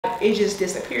it just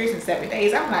disappears in 7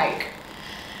 days. I'm like,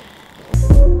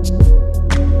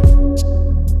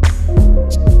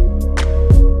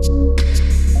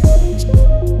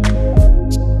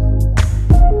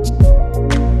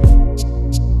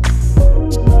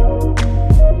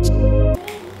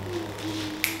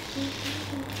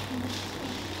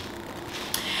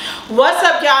 what's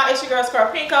up, y'all? It's your girl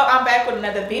Scorpinko. I'm back with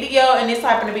another video, and this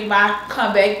happened to be my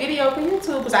comeback video for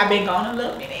YouTube because I've been gone a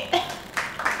little minute.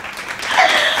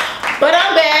 But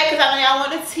I'm back because I know y'all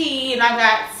want the tea, and I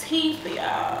got tea for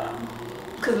y'all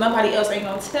because nobody else ain't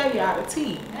gonna tell y'all the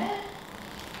tea.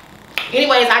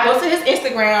 Anyways, I go to his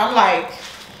Instagram. I'm like,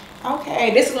 okay,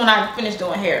 this is when I finished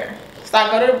doing hair. So I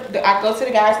go to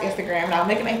the guy's Instagram, and I'm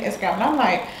looking at his Instagram, and I'm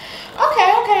like,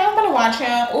 okay, I'm gonna watch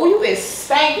him. Oh, you is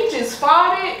stank. You just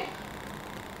farted.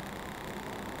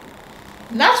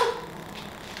 Natural.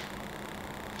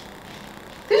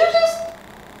 Did you just?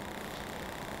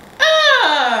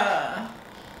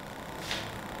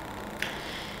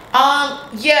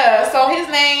 Yeah. So his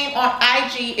name on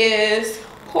IG is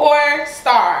PORE.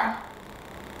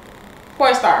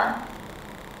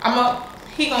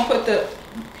 He gonna put the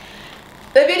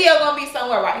video gonna be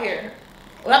somewhere right here.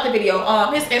 Well, not the video.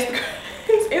 His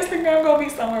Instagram gonna be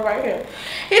somewhere right here.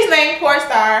 His name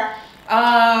PORE.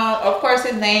 Of course,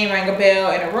 his name rang a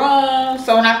bell in the room.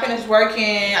 So when I finished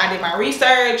working, I did my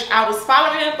research. I was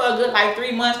following him for a good like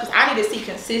 3 months because I need to see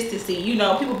consistency. You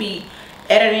know, people be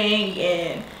editing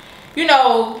and, you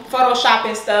know,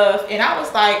 photoshopping stuff, and I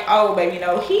was like, oh baby, you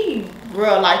know, he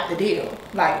real life the deal,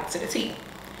 like to the T.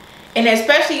 And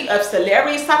especially if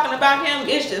celebrities talking about him,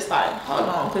 it's just like, hold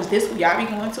on, because this what y'all be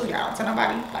going to. Y'all don't tell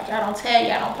nobody. Like, y'all don't tag,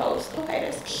 y'all don't post. Okay,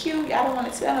 that's cute. Y'all don't want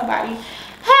to tell nobody.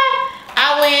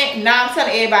 I went, now I'm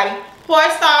telling everybody, PORE.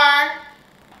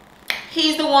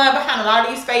 He's the one behind a lot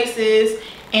of these faces,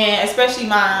 and especially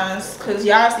mine, because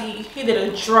y'all see he did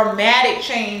a dramatic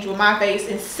change with my face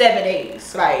in 7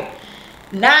 days. Like,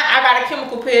 now I got a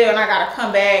chemical peel and I gotta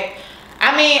come back.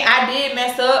 I mean, I did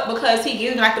mess up because he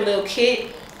gives me like a little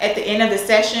kit at the end of the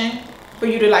session for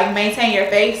you to like maintain your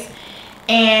face,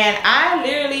 and I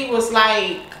literally was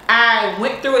like, I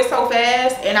went through it so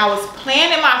fast, and I was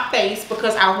playing in my face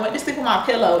because I went to sleep with my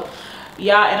pillow,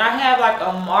 y'all, and I have like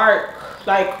a mark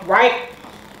like right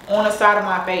on the side of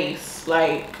my face.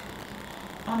 Like,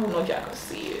 I don't know if y'all can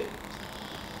see it.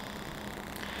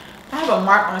 I have a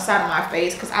mark on the side of my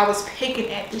face because I was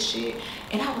picking at this shit,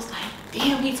 and I was like,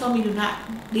 damn, he told me to not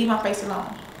leave my face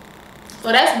alone.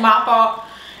 So that's my fault.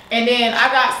 And then I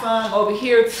got some over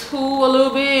here too a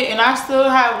little bit, and I still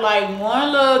have like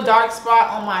one little dark spot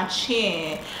on my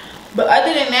chin. But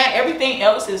other than that, everything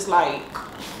else is like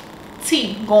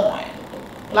tea going.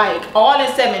 Like all in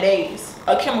 7 days,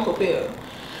 a chemical peel.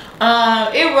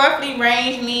 It roughly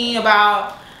ranged me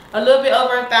about a little bit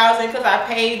over 1,000 because I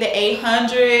paid the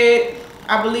 800,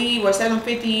 I believe, or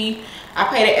 750. I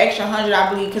paid an extra 100, I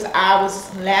believe, because I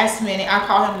was last minute. I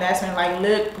called him last minute, like,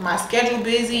 look, my schedule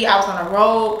busy. I was on the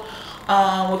road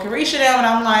with Carisha them, and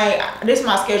I'm like, this is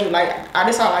my schedule. Like,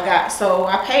 this all I got. So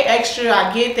I pay extra.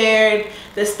 I get there.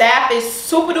 The staff is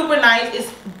super duper nice.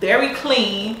 It's very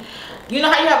clean. You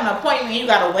know how you have an appointment and you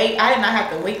gotta wait? I did not have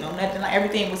to wait no nothing. Like,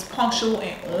 everything was punctual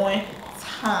and on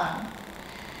time.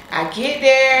 I get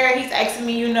there, he's asking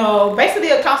me, you know, basically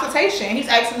a consultation. He's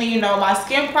asking me, you know, my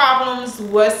skin problems,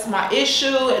 what's my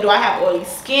issue, do I have oily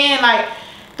skin, like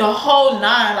the whole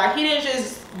nine. Like, he didn't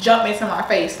just jump into my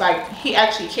face, like he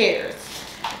actually cares.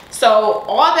 So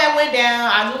all that went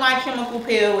down. I do my chemical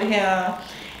peel with him,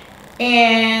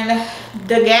 and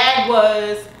the gag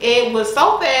was, it was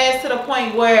so fast to the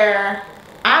point where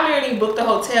I literally booked a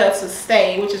hotel to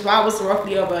stay, which is why it was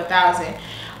roughly over 1,000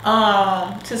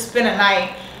 to spend a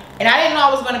night. And I didn't know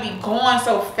I was going to be going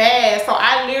so fast. So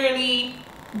I literally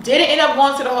didn't end up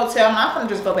going to the hotel. And I'm going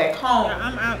to just go back home.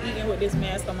 I'm out eating with this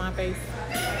mask on my face.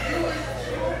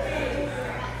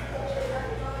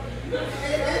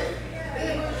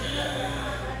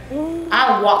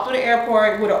 I walked through the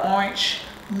airport with an orange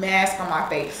mask on my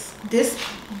face. This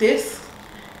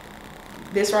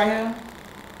right here.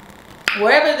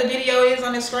 Wherever the video is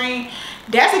on the screen,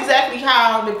 that's exactly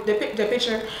how the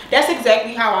picture, that's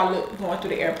exactly how I looked going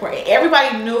through the airport. And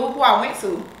everybody knew who I went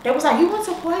to. They was like, you went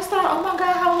to PORE? Oh my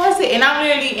god, how was it? And I'm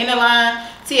literally in the line,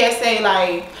 TSA,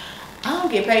 like, I don't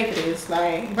get paid for this,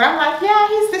 like, but I'm like, yeah,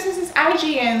 this is his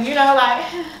IG, and you know, like,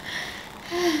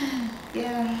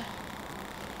 yeah.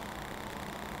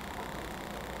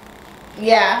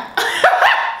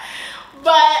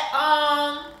 But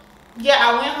yeah,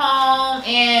 I went home,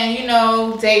 and you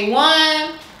know, day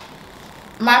one,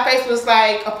 my face was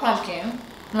like a pumpkin.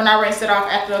 when I rinsed it off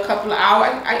after a couple of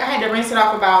hours. I had to rinse it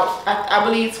off about, I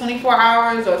believe 24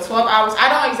 hours or 12 hours. I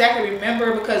don't exactly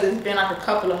remember because it's been like a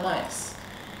couple of months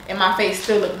and my face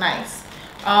still look nice.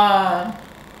 About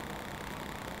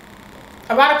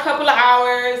a couple of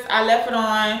hours, I left it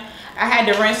on. I had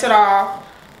to rinse it off.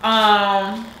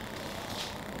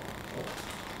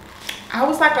 I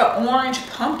was like an orange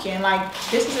pumpkin. Like,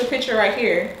 this is a picture right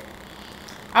here.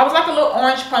 I was like a little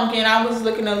orange pumpkin. I was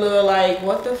looking a little like,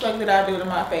 what the fuck did I do to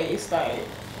my face? Like,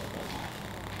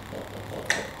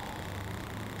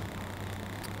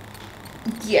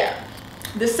 yeah.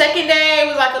 The second day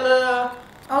was like a little,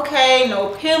 okay,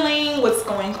 no peeling. What's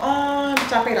going on?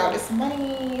 Bitch, I paid all this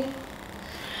money.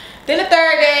 Then the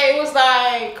third day, it was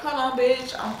like, come on,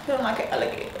 bitch. I'm feeling like an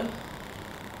alligator.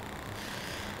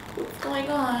 What's going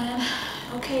on?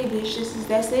 Okay, bitch,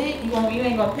 that's it. You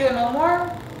ain't gonna peel no more?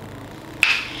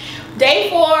 Day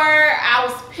 4, I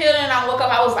was peeling. I woke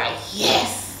up, I was like,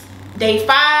 yes. Day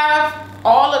 5,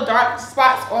 all the dark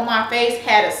spots on my face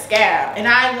had a scab. And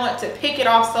I want to pick it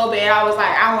off so bad. I was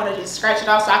like, I want to just scratch it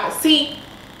off so I could see.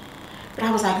 But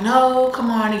I was like, no, come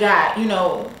on. You got, you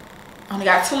know, only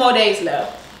got 2 more days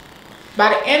left. By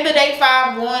the end of day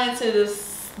 5, going into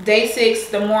this day 6,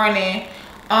 the morning,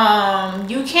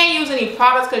 you can't use any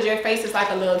products because your face is like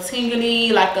a little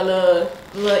tingly, like a little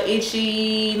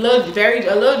itchy, a little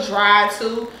dry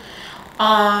too.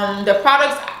 The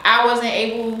products, I wasn't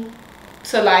able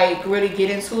to like really get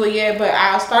into it yet, but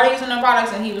I started using the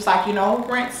products and he was like, you know,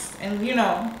 rinse and, you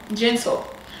know, gentle.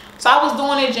 So I was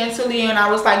doing it gently and I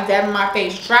was like dabbing my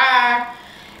face dry.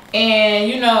 And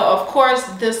you know, of course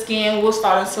the skin was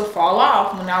starting to fall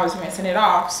off when I was rinsing it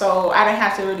off, so I didn't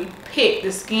have to really pick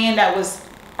the skin that was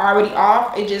already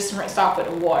off. It just rinsed off with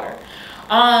the water.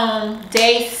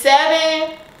 Day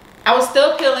 7, I was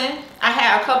still peeling. I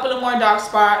had a couple of more dark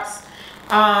spots,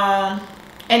 and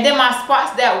then my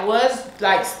spots that was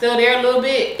like still there a little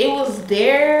bit, it was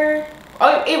there.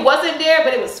 Oh, it wasn't there,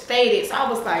 but it was faded. So I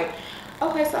was like,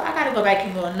 okay, so I gotta go back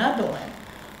and do another one.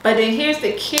 But then here's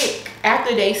the kick.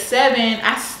 After day 7,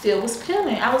 I still was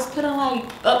peeling. I was peeling like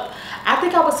up. I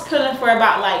think I was peeling for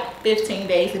about like 15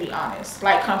 days, to be honest.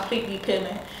 Like completely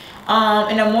peeling.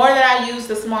 And the more that I used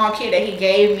the small kit that he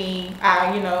gave me,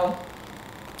 you know,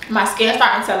 my skin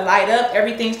starting to light up.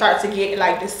 Everything starts to get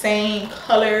like the same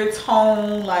color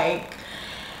tone. Like,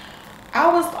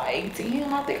 I was like,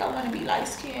 damn, I think I want to be light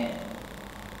skinned.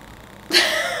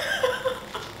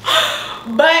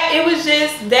 But it was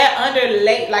just that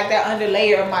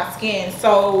underlayer of my skin.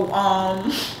 So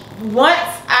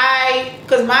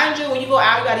because mind you, when you go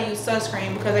out, you gotta use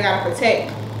sunscreen because they gotta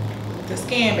protect the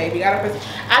skin, baby.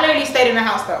 I literally stayed in the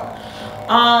house though.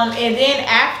 And then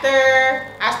after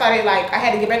I started, like, I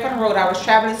had to get back on the road. I was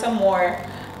traveling some more.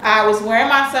 I was wearing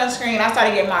my sunscreen. I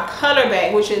started getting my color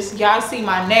back, which is, y'all see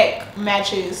my neck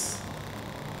matches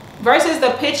versus the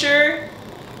picture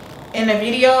in the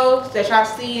videos that y'all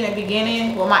see in the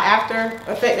beginning with my after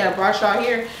effect that I brought y'all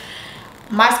here.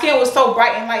 My skin was so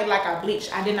bright and light, like I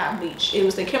bleached. I did not bleach. It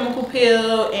was the chemical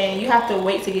peel, and you have to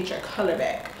wait to get your color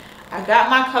back. I got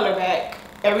my color back.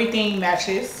 Everything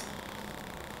matches.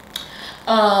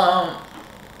 And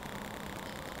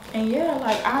yeah,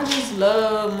 like, I just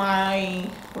love my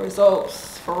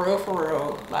results, for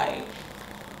real. Like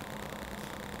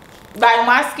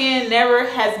my skin never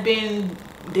has been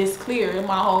this clear in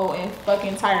my whole fucking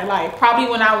entire life. Probably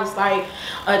when I was like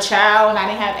a child and I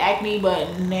didn't have acne,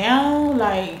 but now,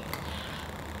 like,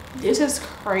 this is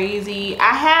crazy.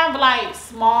 I have like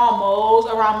small moles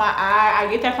around my eye. I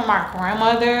get that from my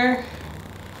grandmother.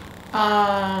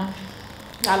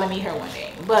 Y'all let me hear one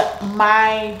day. But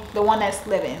the one that's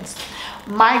living,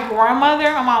 my grandmother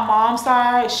on my mom's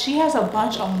side, she has a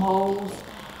bunch of moles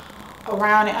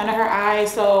around and under her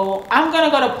eyes. So I'm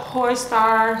gonna go to PORE.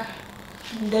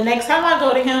 The next time I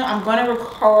go to him, I'm gonna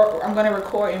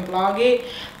record and vlog it.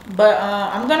 But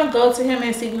I'm gonna go to him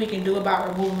and see what we can do about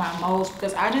removing my moles,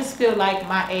 because I just feel like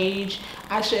my age,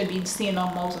 I shouldn't be seeing no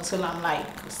moles until I'm like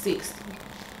 60.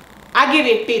 I give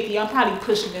it 50. I'm probably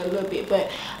pushing it a little bit,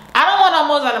 but I don't want no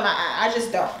moles out of my eye. I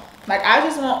just don't. Like, I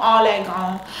just want all that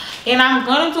gone. And I'm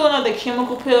gonna do another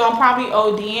chemical peel. I'm probably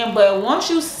ODing, but once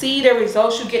you see the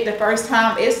results you get the first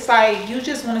time, it's like you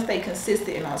just want to stay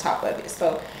consistent and on top of it.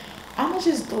 So I'm gonna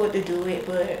just do it to do it.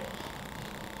 But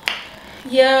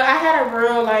yeah, I had a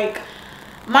real, like,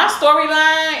 my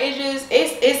storyline is just,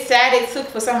 it's sad it took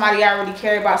for somebody I really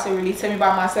care about to really tell me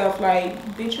about myself. Like,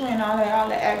 bitch, you ain't all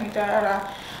that acne,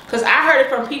 because I heard it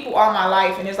from people all my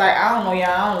life, and it's like, I don't know y'all,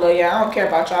 I don't love y'all, I don't care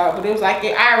about y'all. But it was like,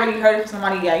 I already heard it from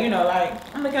somebody, yeah, you know, like,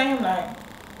 I'm looking at him like,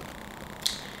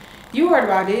 you heard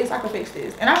about this, I can fix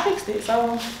this. And I fixed it.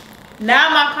 So Now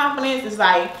my confidence is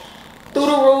like through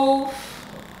the roof.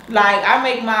 Like I'm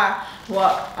making my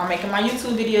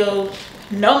YouTube videos,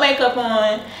 no makeup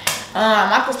on.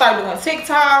 I could start doing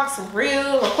TikToks,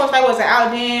 reels. Of course I wasn't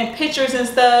out then, pictures and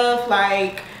stuff,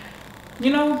 like,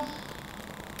 you know,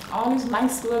 all these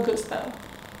nice little good stuff.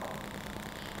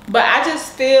 But I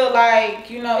just feel like,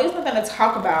 you know, it's nothing to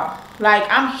talk about. Like,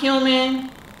 I'm human.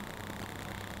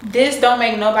 This don't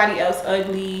make nobody else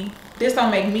ugly. This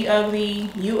don't make me ugly,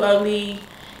 you ugly.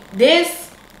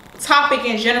 This topic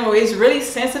in general is really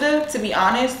sensitive, to be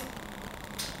honest.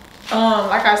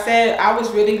 Like I said, I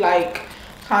was really like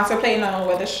contemplating on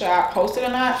whether should I post it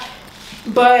or not.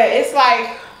 But it's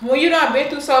like, when you done been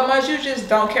through so much, you just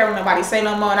don't care what nobody say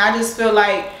no more. And I just feel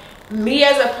like, me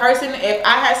as a person, if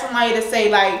I had somebody to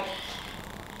say like,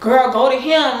 girl, go to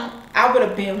him, I would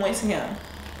have went to him.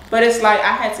 But it's like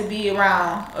I had to be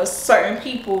around a certain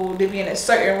people to be in a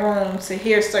certain room to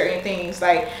hear certain things.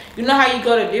 Like, you know how you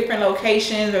go to different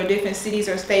locations or different cities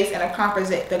or states and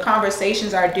the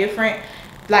conversations are different.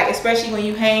 Like, especially when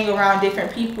you hang around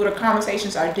different people, the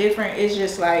conversations are different. It's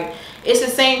just like, it's the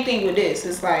same thing with this.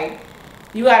 It's like,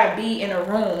 you gotta be in a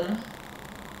room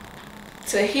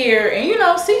to hear and, you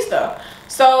know, see stuff.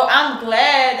 So I'm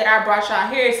glad that I brought y'all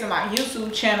here to my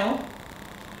YouTube channel,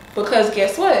 because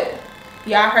guess what,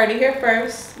 y'all heard it here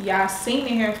first, y'all seen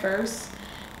it here first.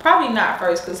 Probably not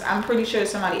first, because I'm pretty sure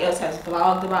somebody else has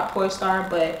vlogged about PORE,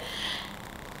 but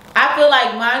I feel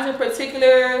like mine in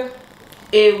particular,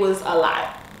 it was a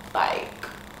lot. Like,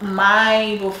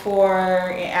 my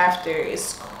before and after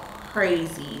is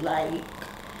crazy. Like,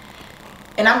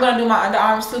 and I'm gonna do my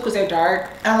underarms too, because they're dark.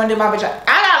 I'm gonna do my vagina.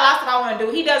 I got lots of I want to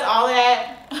do. He does all of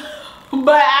that.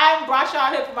 But I brought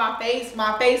y'all here for my face.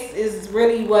 My face is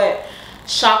really what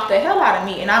shocked the hell out of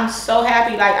me. And I'm so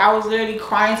happy. Like, I was literally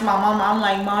crying to my mama. I'm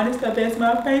like, Mom, this is the best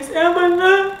my face ever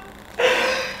looked.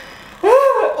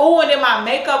 Oh, and then my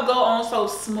makeup go on so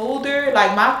smoother.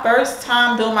 Like, my first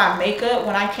time doing my makeup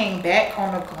when I came back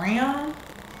on the gram,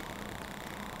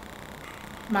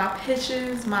 my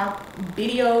pictures, my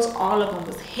videos, all of them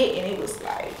was hitting. It was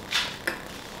like,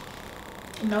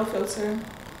 no filter.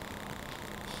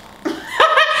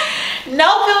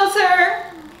 No filter.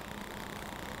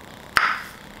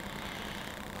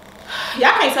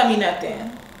 Y'all can't tell me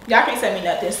nothing. Y'all can't tell me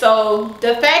nothing. So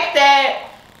the fact that,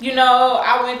 you know,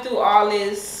 I went through all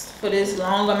this for this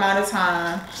long amount of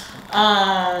time,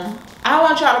 I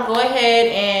want y'all to go ahead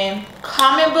and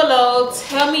comment below.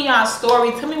 Tell me y'all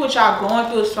story. Tell me what y'all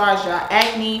going through as far as y'all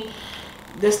acne,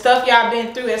 the stuff y'all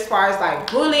been through as far as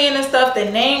like bullying and stuff, the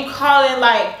name calling.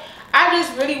 Like, I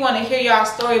just really want to hear y'all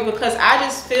story, because I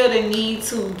just feel the need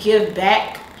to give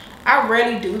back. I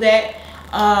rarely do that.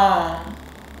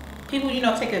 People, you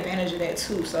know, take advantage of that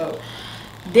too. So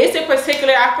this in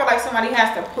particular, I feel like somebody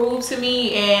has to prove to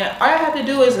me, and all you have to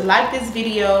do is like this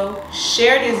video,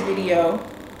 share this video,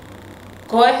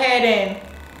 go ahead and,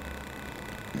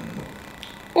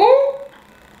 ooh,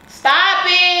 stop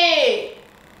it.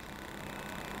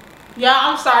 Y'all,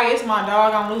 I'm sorry, it's my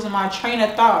dog. I'm losing my train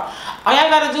of thought. All y'all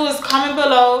gotta do is comment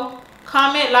below,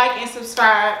 comment, like, and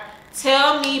subscribe.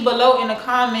 Tell me below in the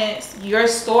comments your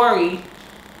story.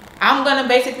 I'm gonna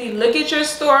basically look at your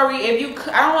story. If you,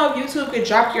 I don't know if YouTube could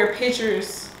drop your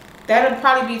pictures. That'll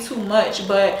probably be too much,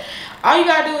 but all you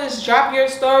gotta do is drop your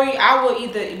story. I will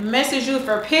either message you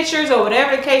for pictures or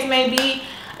whatever the case may be,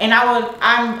 and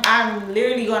I'm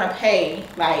literally gonna pay.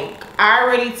 Like, I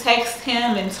already texted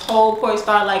him and told PORE,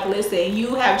 like, listen,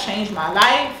 you have changed my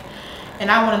life,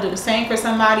 and I want to do the same for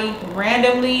somebody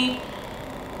randomly.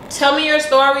 Tell me your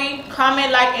story,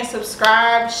 comment, like, and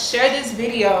subscribe. Share this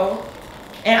video,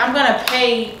 and I'm gonna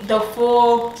pay the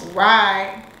full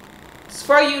ride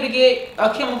for you to get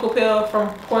a chemical peel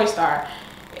from PORE.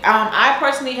 I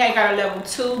personally had got a level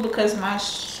 2 because my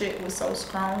shit was so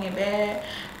strong and bad.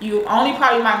 You only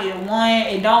probably might need a 1.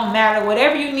 It don't matter.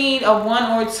 Whatever you need, a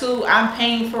 1 or 2, I'm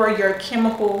paying for your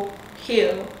chemical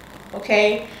peel.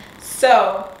 Okay?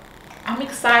 So, I'm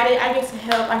excited. I get to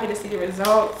help. I get to see the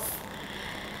results.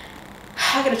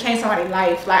 I get to change somebody's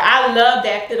life. Like, I love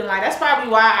that feeling. Like, that's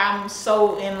probably why I'm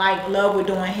so in, like, love with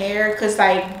doing hair. Because,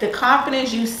 like, the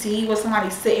confidence you see when somebody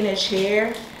sit in a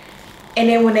chair, and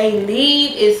then when they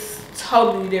leave, it's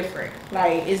totally different.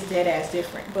 Like, it's dead ass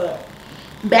different. But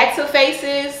back to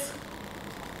faces.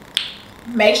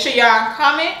 Make sure y'all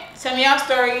comment, tell me y'all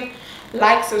story,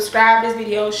 like, subscribe this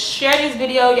video, share this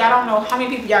video. Y'all don't know how many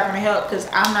people y'all gonna help, because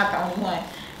I'm not the only one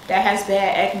that has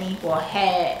bad acne, or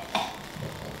had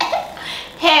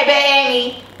bad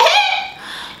acne.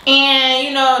 And,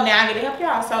 you know, now I get to help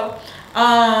y'all. So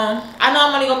I know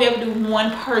I'm only gonna be able to do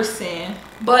one person,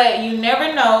 but you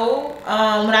never know.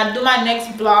 When I do my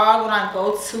next vlog, when I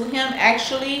go to him,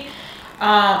 actually,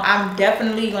 I'm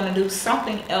definitely gonna do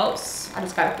something else. I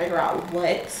just gotta figure out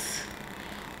what.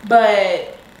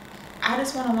 But I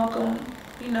just want to welcome,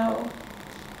 you know,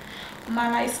 my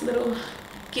nice little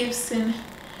gifts and,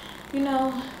 you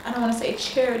know, I don't want to say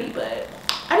charity, but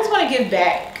I just want to give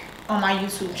back on my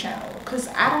YouTube channel, because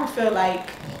I don't feel like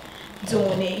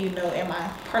doing it, you know, in my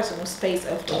personal space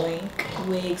of doing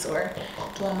wigs or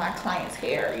doing my clients'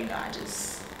 hair. You know, I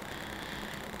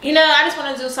just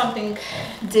want to do something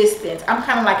distant. I'm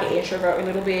kind of like an introvert a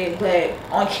little bit, but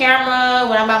on camera,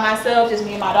 when I'm by myself, just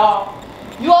me and my dog.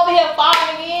 You over here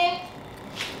falling again?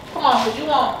 Come on, what you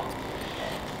want?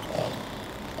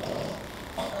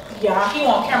 Yeah, he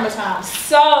want camera time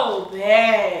so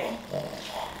bad.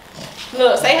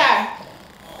 Look, say hi.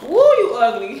 Woo, you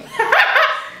ugly.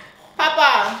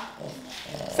 Papa,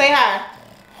 say hi.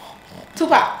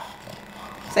 Tupac,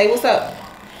 say what's up.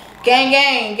 Gang,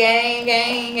 gang, gang,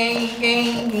 gang, gang,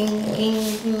 gang, gang,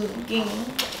 gang, gang.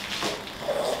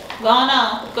 Go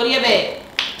on, go to your bed.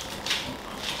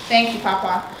 Thank you,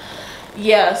 Papa.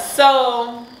 Yeah,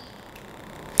 so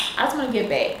I just want to get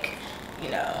back, you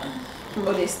know, from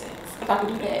a distance. If I could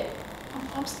do that,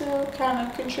 I'm still kind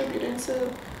of contributing to,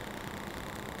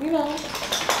 you know,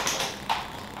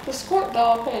 the Scorp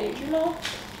Doll page, you know.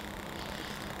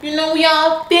 You know, we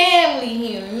all family.